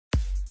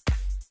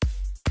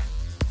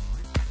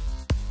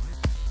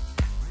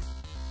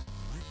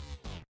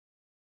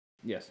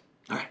Yes.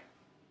 All right.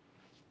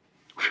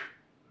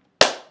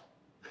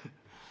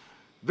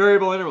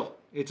 Variable interval.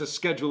 It's a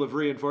schedule of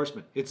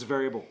reinforcement. It's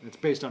variable. It's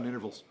based on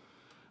intervals.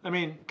 I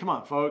mean, come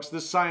on, folks.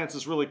 This science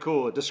is really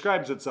cool. It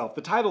describes itself.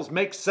 The titles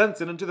make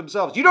sense in and to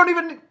themselves. You don't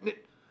even...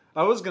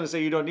 I was going to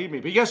say you don't need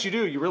me, but yes, you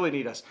do. You really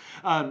need us.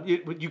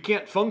 You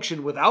can't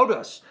function without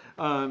us.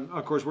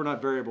 Of course, we're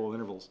not variable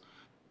intervals.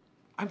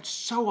 I'm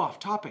so off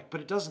topic,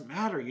 but it doesn't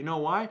matter. You know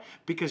why?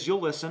 Because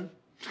you'll listen.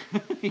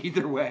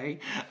 Either way.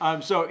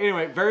 So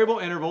anyway, variable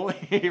interval.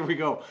 Here we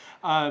go.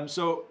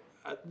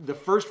 The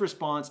first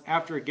response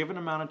after a given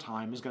amount of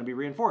time is going to be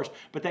reinforced.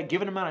 But that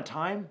given amount of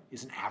time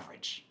is an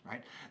average,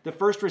 right? The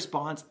first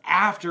response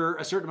after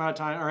a certain amount of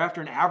time, or after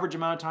an average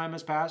amount of time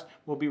has passed,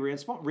 will be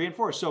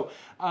reinforced. So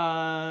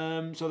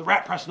the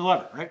rat pressing a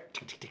lever, right?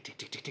 Tick, tick, tick, tick,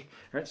 tick, tick, tick.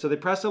 Right? So they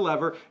press a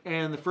lever,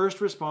 and the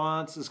first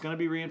response is going to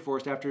be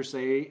reinforced after,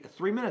 say,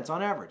 3 minutes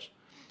on average.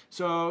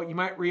 So you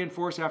might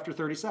reinforce after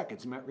 30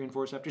 seconds. You might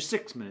reinforce after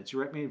 6 minutes.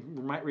 You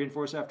might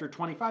reinforce after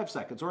 25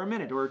 seconds or a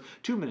minute or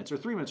 2 minutes or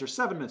 3 minutes or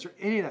 7 minutes or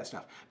any of that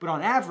stuff. But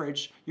on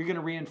average, you're going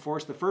to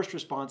reinforce the first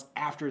response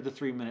after the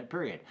 3-minute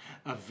period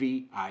of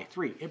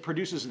VI3. It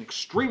produces an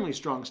extremely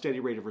strong steady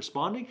rate of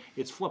responding.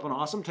 It's flipping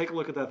awesome. Take a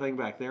look at that thing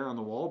back there on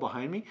the wall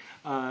behind me.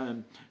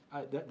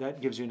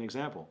 That gives you an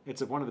example.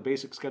 It's one of the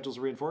basic schedules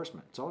of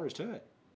reinforcement. That's all there is to it.